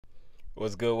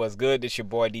What's good? What's good? This your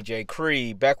boy DJ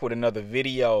Creed back with another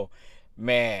video.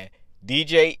 Man,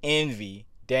 DJ Envy,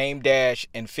 Dame Dash,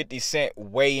 and 50 Cent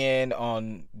weigh in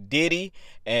on Diddy,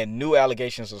 and new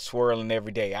allegations are swirling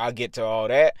every day. I'll get to all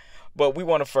that, but we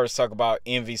want to first talk about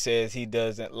Envy says he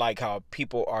doesn't like how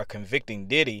people are convicting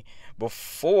Diddy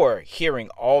before hearing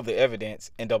all the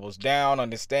evidence, and doubles down on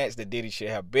the stance that Diddy should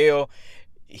have bail.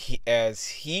 As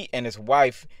he and his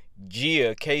wife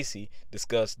Gia Casey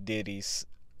discussed Diddy's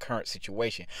current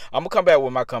situation. I'm gonna come back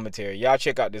with my commentary. Y'all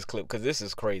check out this clip because this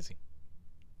is crazy.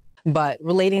 But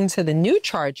relating to the new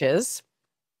charges,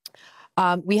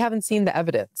 we haven't seen the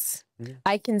evidence.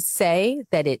 I can say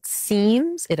that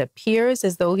it appears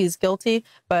as though he's guilty,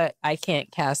 but I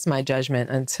can't cast my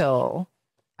judgment until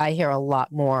I hear a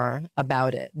lot more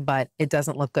about it. But it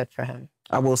doesn't look good for him.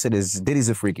 I will say this: Diddy's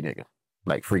a freaky nigga.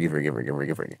 Like freaky.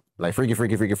 Like freaky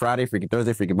Friday, freaky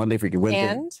Thursday, freaky Monday, freaky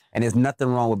Wednesday. And there's nothing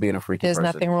wrong with being a freaky person.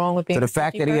 There's nothing wrong with being a freaky person. So the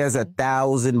fact that he has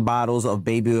 1,000 bottles of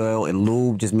baby oil and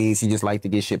lube just means he just like to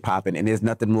get shit popping. And there's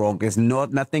nothing wrong. There's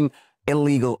nothing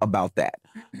illegal about that.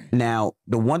 Now,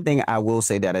 the one thing I will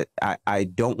say that I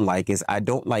don't like is I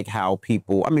don't like how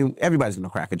people, I mean, everybody's going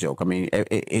to crack a joke. I mean,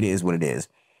 it is what it is.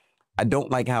 I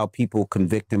don't like how people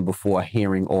convict him before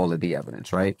hearing all of the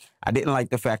evidence, right? I didn't like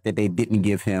the fact that they didn't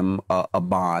give him a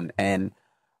bond. And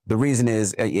the reason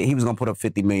is he was going to put up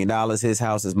 $50 million, his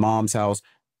house, his mom's house.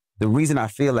 The reason I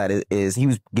feel that is he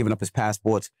was giving up his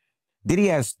passports. Diddy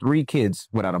has 3 kids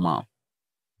without a mom,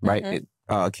 right?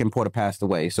 Kim Porter passed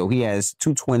away. So he has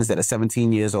 2 twins that are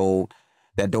 17 years old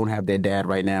that don't have their dad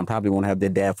right now and probably won't have their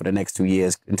dad for the next 2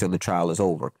 years until the trial is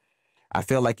over. I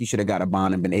feel like he should have got a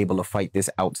bond and been able to fight this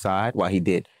outside while he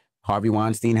did. Harvey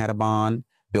Weinstein had a bond.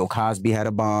 Bill Cosby had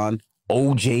a bond.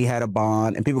 OJ had a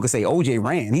bond. And people could say OJ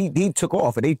ran. He took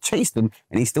off and they chased him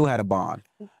and he still had a bond.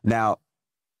 Now,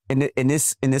 in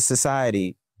this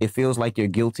society, it feels like you're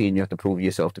guilty and you have to prove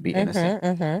yourself to be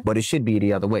innocent. But it should be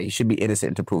the other way. You should be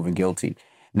innocent until proven guilty.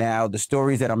 Now, the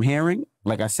stories that I'm hearing,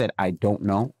 like I said, I don't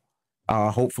know.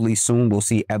 Hopefully soon we'll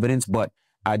see evidence, but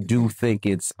I do think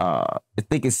it's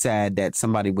sad that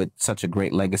somebody with such a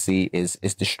great legacy is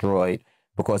destroyed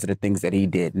because of the things that he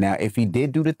did. Now, if he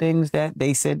did do the things that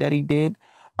they said that he did,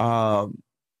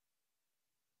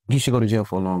 he should go to jail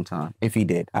for a long time. If he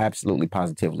did, absolutely,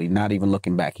 positively, not even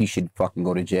looking back, he should fucking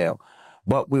go to jail.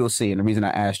 But we'll see. And the reason I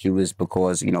asked you is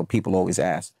because, you know, people always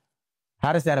ask,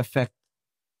 how does that affect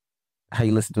how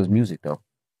you listen to his music, though?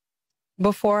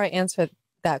 Before I answer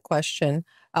that question,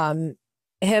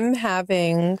 him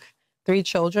having 3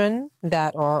 children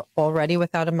that are already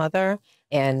without a mother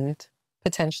and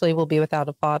potentially will be without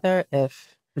a father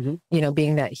if, you know,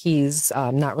 being that he's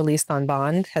not released on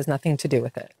bond has nothing to do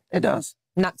with it. It does.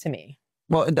 Not to me.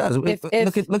 Well, it does.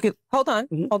 Look at. Hold on.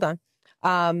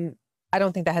 I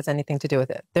don't think that has anything to do with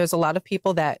it. There's a lot of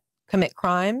people that commit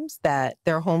crimes that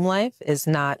their home life is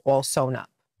not all sewn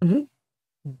up.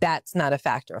 That's not a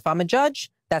factor. If I'm a judge,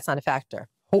 that's not a factor.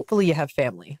 Hopefully you have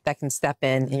family that can step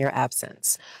in your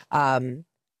absence. I'm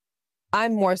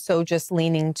more so just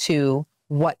leaning to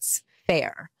what's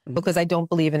fair because I don't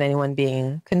believe in anyone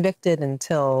being convicted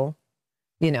until,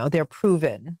 you know, they're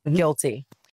proven guilty.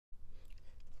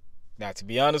 Now, to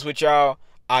be honest with y'all,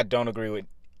 I don't agree with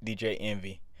DJ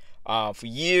Envy. For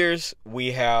years,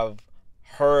 we have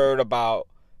heard about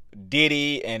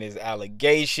Diddy and his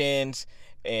allegations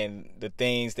and the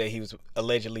things that he was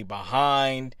allegedly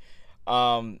behind.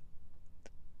 And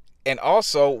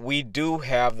also we do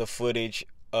have the footage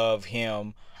of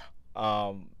him,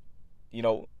 you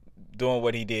know, doing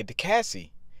what he did to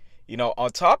Cassie. You know,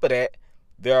 on top of that,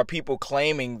 there are people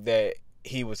claiming that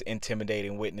he was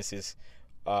intimidating witnesses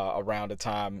around the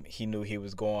time he knew he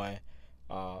was going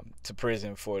to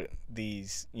prison for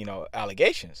these, you know,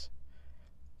 allegations.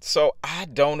 So I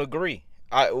don't agree.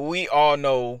 We all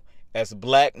know as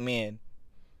black men,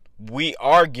 we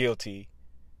are guilty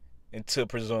until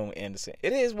presumed innocent.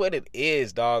 It is what it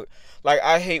is, dog. Like,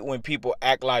 I hate when people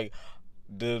act like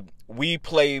we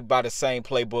play by the same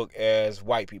playbook as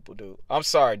white people do. I'm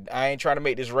sorry, I ain't trying to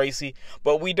make this racy,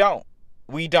 but we don't.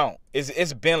 We don't.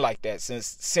 It's been like that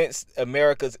since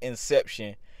America's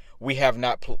inception. We have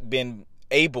not been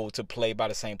able to play by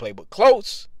the same playbook.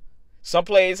 Close. Some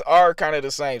plays are kind of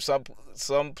the same.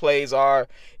 Some plays are,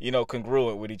 you know,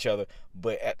 congruent with each other.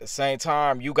 But at the same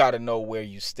time, you got to know where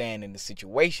you stand in the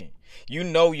situation. You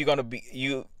know you're gonna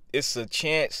it's a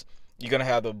chance you're gonna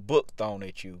have the book thrown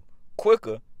at you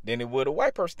quicker than it would a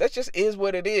white person. That just is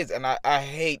what it is. And I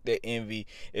hate that Envy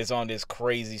is on this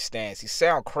crazy stance. He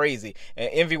sound crazy. And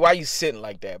Envy, why you sitting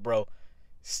like that, bro?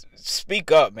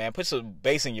 Speak up, man. Put some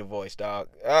bass in your voice, dog.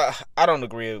 I don't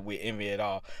agree with Envy at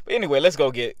all. But anyway, let's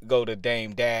go to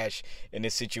Dame Dash in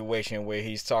this situation where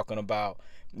he's talking about,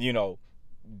 you know,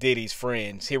 Diddy's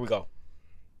friends. Here we go.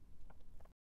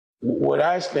 What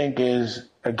I think is,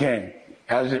 again,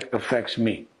 as it affects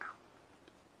me,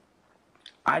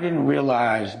 I didn't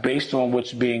realize, based on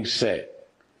what's being said,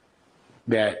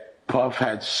 that Puff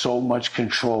had so much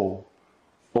control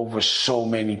over so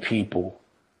many people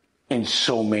in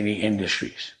so many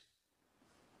industries.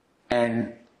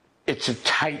 And it's a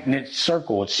tight-knit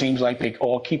circle. It seems like they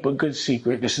all keep a good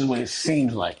secret. This is what it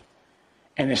seems like.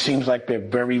 And it seems like they're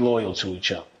very loyal to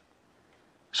each other.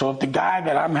 So if the guy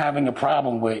that I'm having a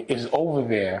problem with is over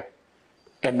there,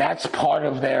 and that's part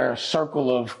of their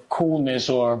circle of coolness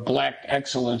or black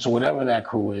excellence or whatever that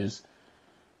crew is,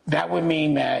 that would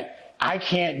mean that I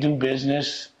can't do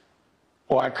business,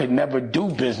 or I could never do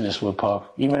business with Puff,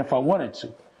 even if I wanted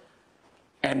to.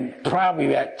 And probably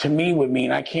that, to me, would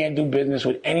mean I can't do business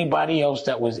with anybody else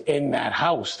that was in that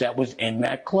house, that was in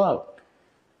that club.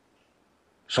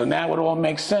 So now it all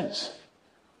makes sense.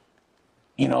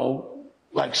 You know,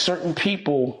 like certain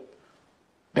people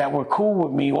that were cool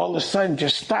with me all of a sudden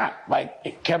just stopped.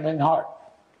 Like Kevin Hart,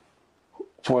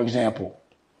 for example,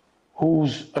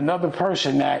 who's another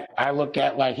person that I look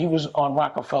at like he was on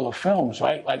Rockefeller Films,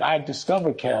 right? Like I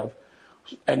discovered Kev.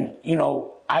 And, you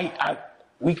know,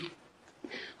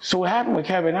 so what happened with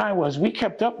Kevin and I was we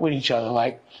kept up with each other.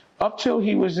 Like up till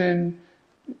he was in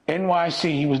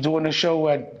NYC, he was doing a show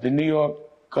at the New York,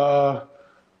 where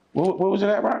was it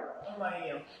at, Rock?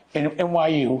 NYU. In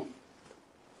NYU.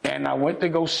 And I went to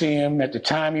go see him. At the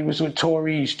time he was with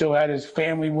Tori, he still had his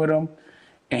family with him,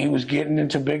 and he was getting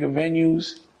into bigger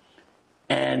venues.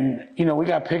 And, you know, we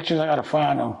got pictures, I gotta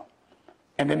find them.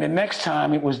 And then the next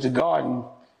time it was the Garden,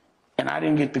 and I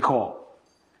didn't get the call.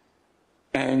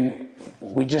 And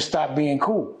we just stopped being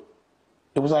cool.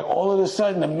 It was like all of a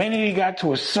sudden, the minute he got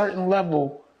to a certain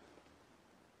level,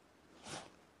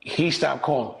 he stopped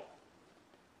calling.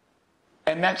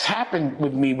 And that's happened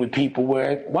with me with people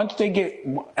where once they get,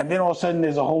 and then all of a sudden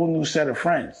there's a whole new set of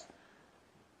friends.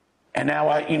 And now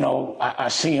I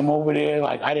see him over there,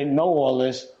 like I didn't know all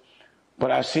this,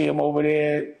 but I see him over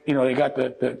there, you know, they got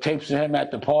the tapes of him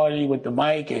at the party with the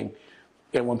mic, and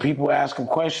when people ask him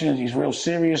questions, he's real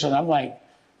serious, and I'm like,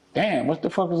 damn, what the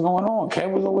fuck is going on?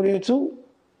 Kev was over there too?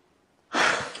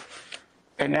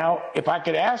 And now, if I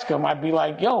could ask him, I'd be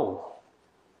like, yo,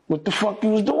 what the fuck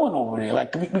you was doing over there?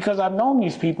 Like, because I've known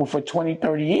these people for 20,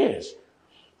 30 years.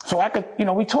 So I could, you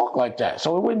know, we talk like that.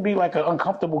 So it wouldn't be like an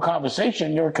uncomfortable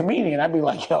conversation. You're a comedian. I'd be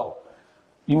like, yo,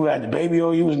 you had the baby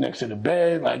oil, you was next to the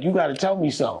bed. Like, you got to tell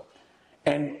me so.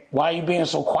 And why are you being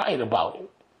so quiet about it?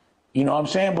 You know what I'm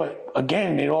saying? But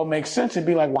again, it all makes sense. It'd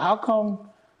be like, well, how come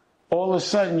all of a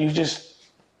sudden it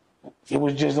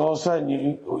was just all of a sudden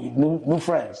you new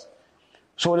friends?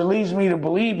 So what it leads me to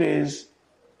believe is,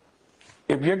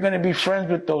 if you're going to be friends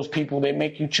with those people, they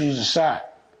make you choose a side.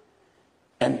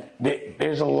 And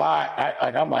there's a lot,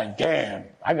 I'm like, damn,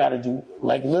 I got to do,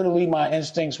 like literally my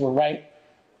instincts were right.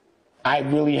 I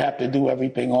really have to do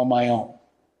everything on my own.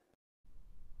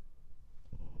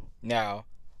 Now,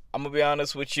 I'm going to be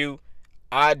honest with you.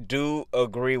 I do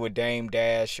agree with Dame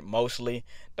Dash mostly.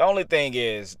 The only thing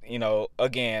is, you know,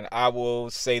 again, I will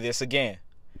say this again.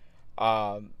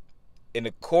 In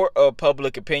the court of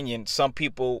public opinion, some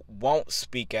people won't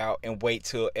speak out and wait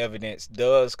till evidence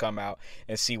does come out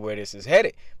and see where this is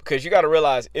headed. Because you got to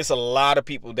realize it's a lot of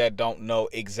people that don't know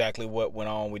exactly what went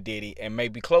on with Diddy and may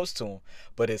be close to him.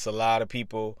 But it's a lot of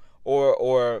people,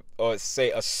 or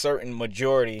say a certain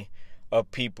majority of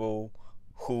people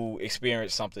who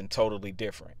experience something totally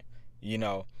different. You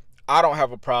know, I don't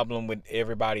have a problem with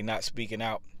everybody not speaking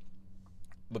out,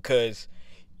 because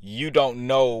you don't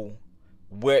know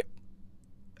what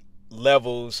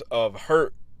levels of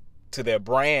hurt to their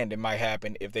brand it might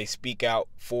happen if they speak out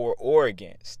for or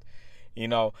against, you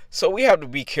know. So we have to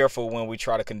be careful when we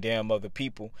try to condemn other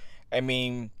people. I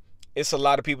mean, it's a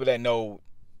lot of people that know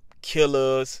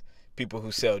killers, people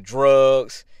who sell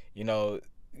drugs, you know,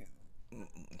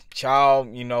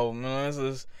 child, you know,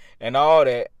 molesters and all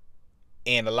that,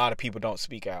 and a lot of people don't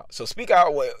speak out. So speak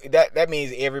out, that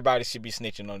means everybody should be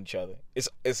snitching on each other.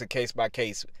 It's a case by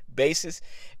case basis,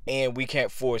 and we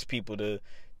can't force people to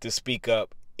speak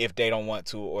up if they don't want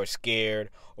to, or scared,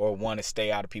 or want to stay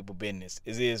out of people's business.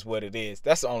 It is what it is.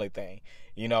 That's the only thing,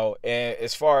 you know. And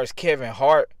as far as Kevin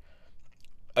Hart,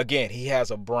 again, he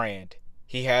has a brand.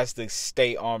 He has to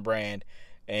stay on brand,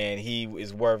 and he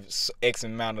is worth X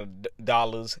amount of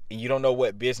dollars, and you don't know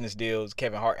what business deals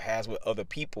Kevin Hart has with other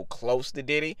people close to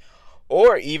Diddy,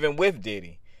 or even with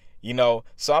Diddy. You know,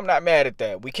 so I'm not mad at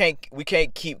that. We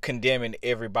can't keep condemning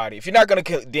everybody. If you're not gonna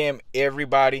condemn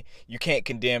everybody, you can't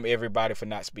condemn everybody for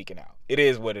not speaking out. It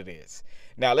is what it is.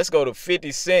 Now let's go to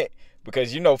 50 Cent,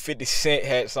 because you know 50 Cent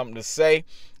had something to say.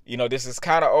 You know, this is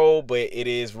kind of old, but it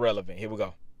is relevant. Here we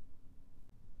go.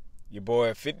 Your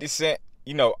boy 50 Cent,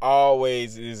 you know,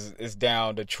 always is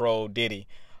down to troll Diddy.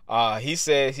 He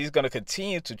says he's gonna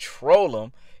continue to troll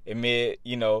him amid,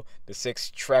 you know, the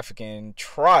sex trafficking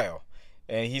trial.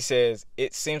 And he says,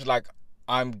 it seems like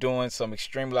I'm doing some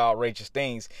extremely outrageous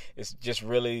things. It's just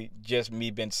really just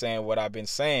me been saying what I've been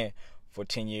saying for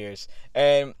 10 years.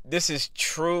 And this is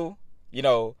true, you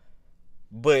know,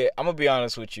 but I'm going to be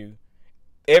honest with you.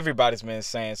 Everybody's been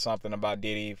saying something about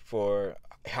Diddy for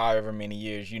however many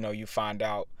years. You know, you find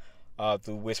out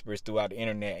through whispers throughout the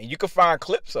internet. And you can find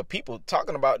clips of people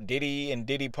talking about Diddy and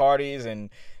Diddy parties and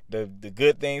the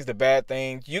good things, the bad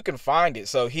things. You can find it.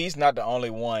 So he's not the only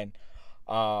one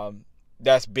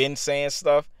that's been saying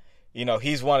stuff. You know,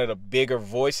 he's one of the bigger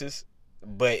voices,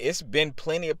 but it's been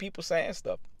plenty of people saying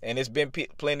stuff, and it's been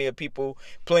plenty of people,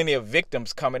 plenty of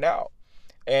victims coming out.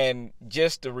 And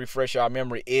just to refresh our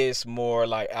memory, it's more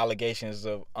like allegations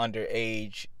of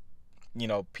underage, you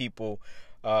know, people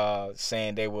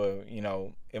saying they were, you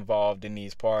know, involved in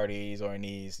these parties or in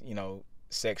these, you know,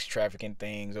 sex trafficking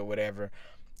things or whatever.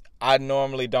 I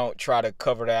normally don't try to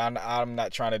cover that. I'm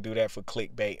not trying to do that for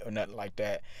clickbait or nothing like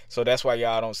that. So that's why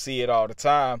y'all don't see it all the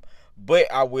time. But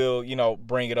I will, you know,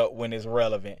 bring it up when it's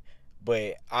relevant.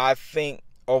 But I think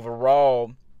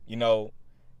overall, you know,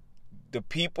 the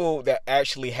people that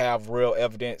actually have real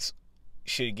evidence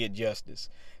should get justice.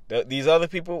 These other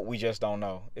people, we just don't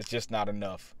know. It's just not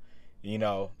enough, you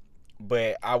know.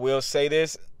 But I will say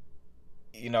this,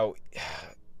 you know,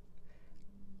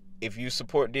 if you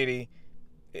support Diddy,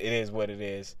 it is what it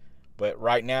is. But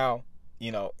right now,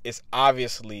 you know, it's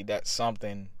obviously that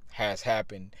something has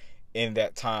happened in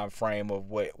that time frame of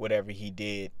whatever he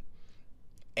did.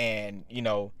 And, you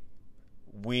know,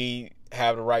 we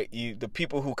have the right, the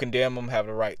people who condemn him have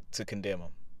the right to condemn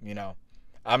him. You know,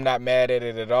 I'm not mad at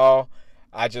it at all.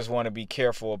 I just want to be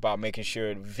careful about making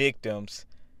sure victims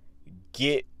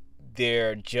get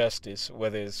their justice,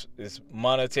 whether it's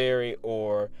monetary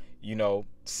or, you know,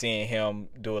 seeing him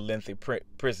do a lengthy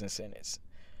prison sentence.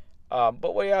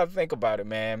 But what do y'all think about it,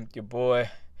 man? Your boy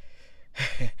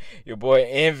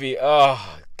Envy.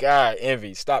 Oh God,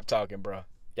 Envy, stop talking, bro.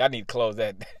 Y'all need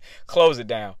to close it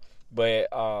down. But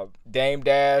Dame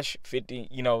Dash 50,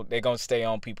 you know, they're gonna stay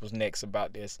on people's necks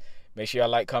about this. Make sure y'all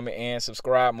like, comment, and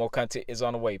subscribe. More content is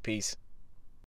on the way. Peace.